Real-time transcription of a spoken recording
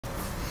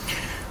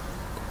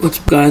What's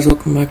up, guys?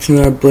 Welcome back to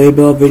another Blade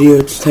Ball video.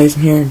 It's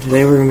Tyson here, and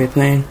today we're going to be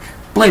playing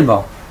Blade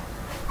Ball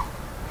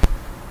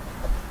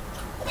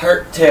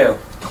Part 2.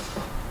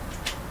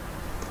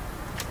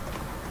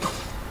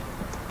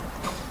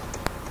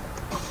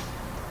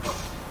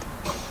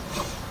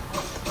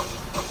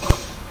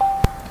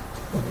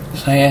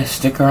 So yeah,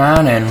 stick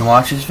around and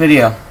watch this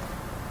video.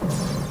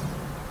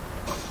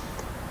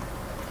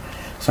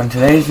 So in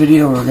today's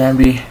video, we're going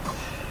to be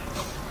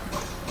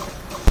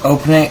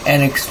opening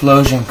an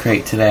explosion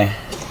crate today,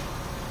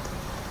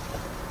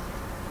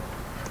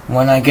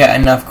 when I get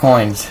enough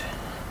coins.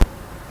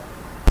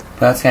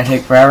 But that's gonna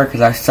take forever because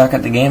I suck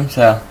at the game,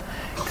 so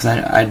because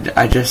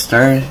I just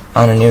started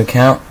on a new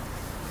account.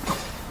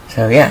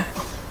 So yeah.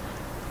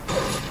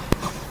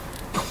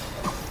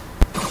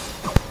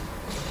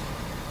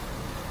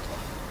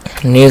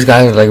 And these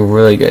guys are like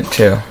really good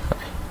too.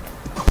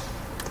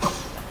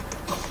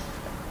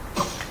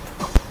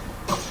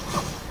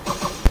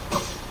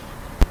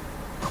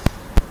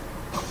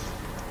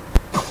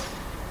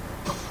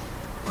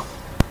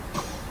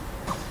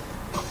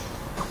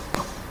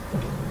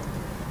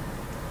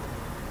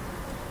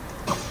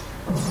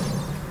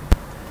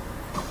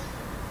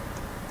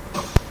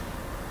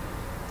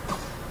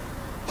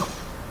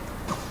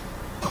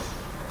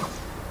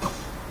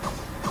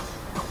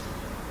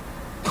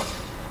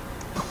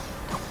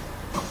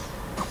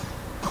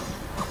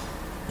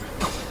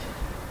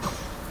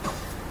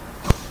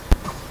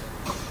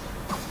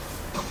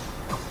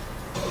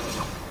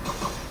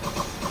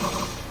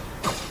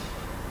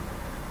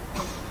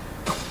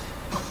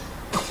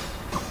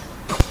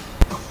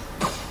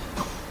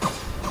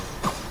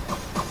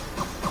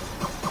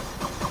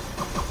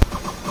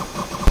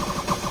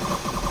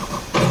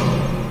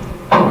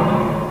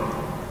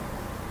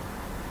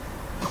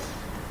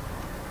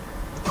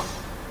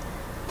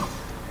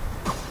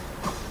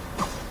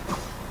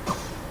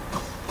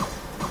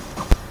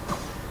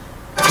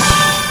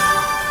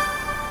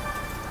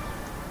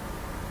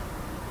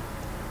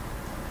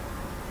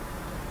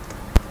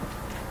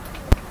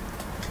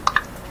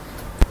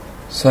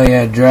 So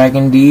yeah,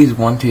 Dragon D's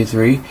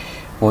 123.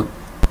 Well,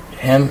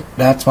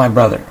 that's my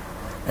brother,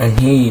 and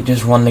he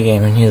just won the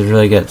game, and he's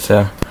really good.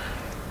 So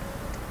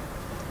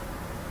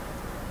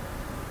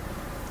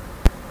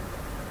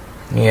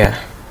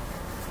yeah.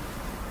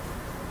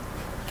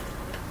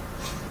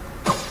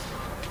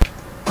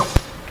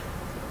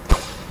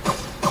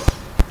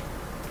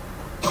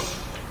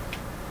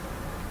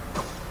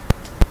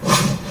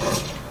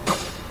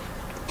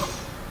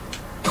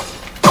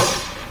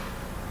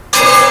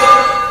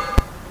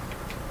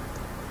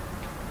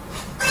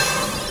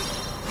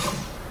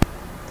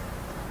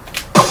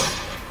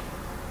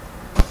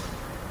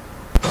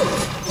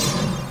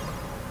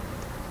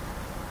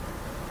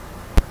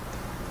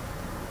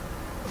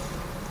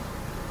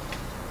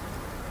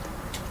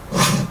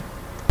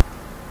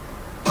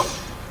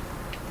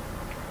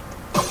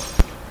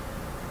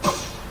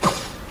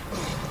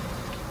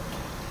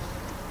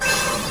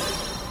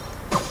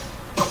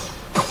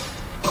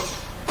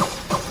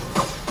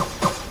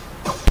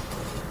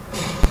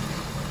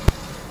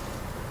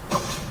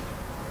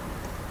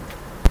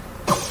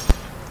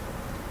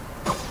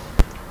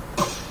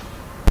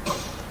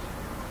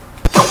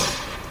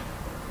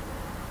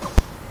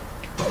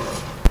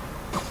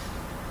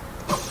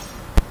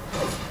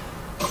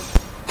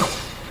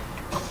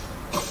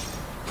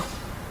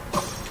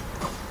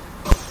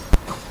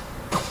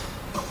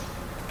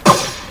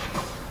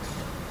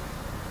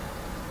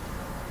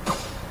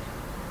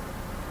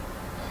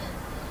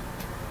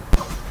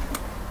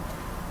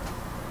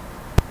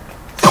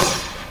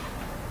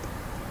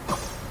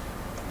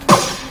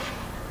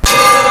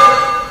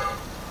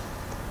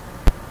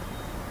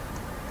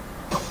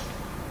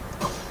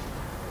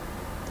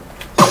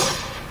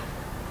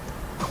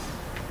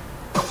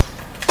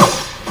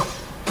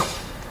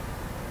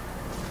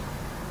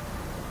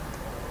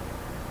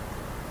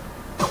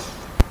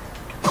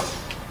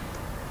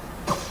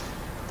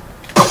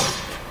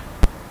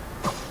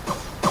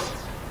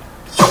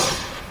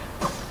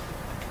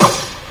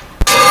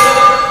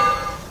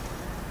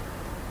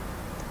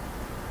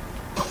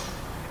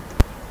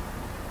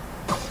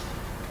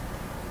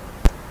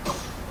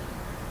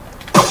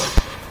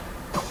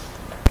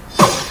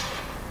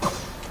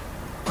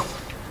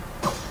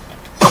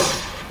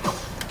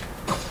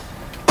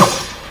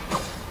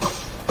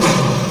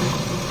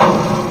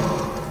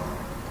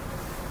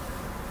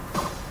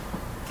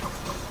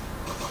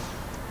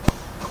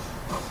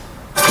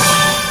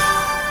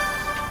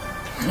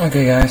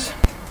 Okay, guys.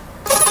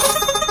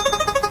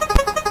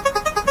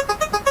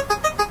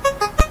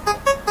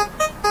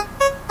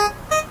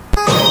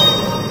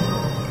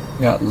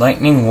 We got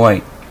Lightning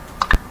White.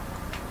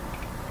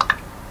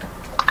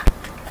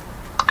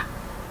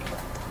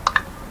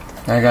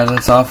 Alright, guys,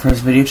 that's all for this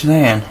video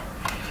today, and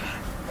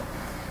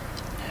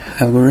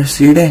have a good rest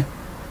of your day.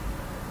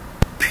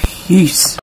 Peace.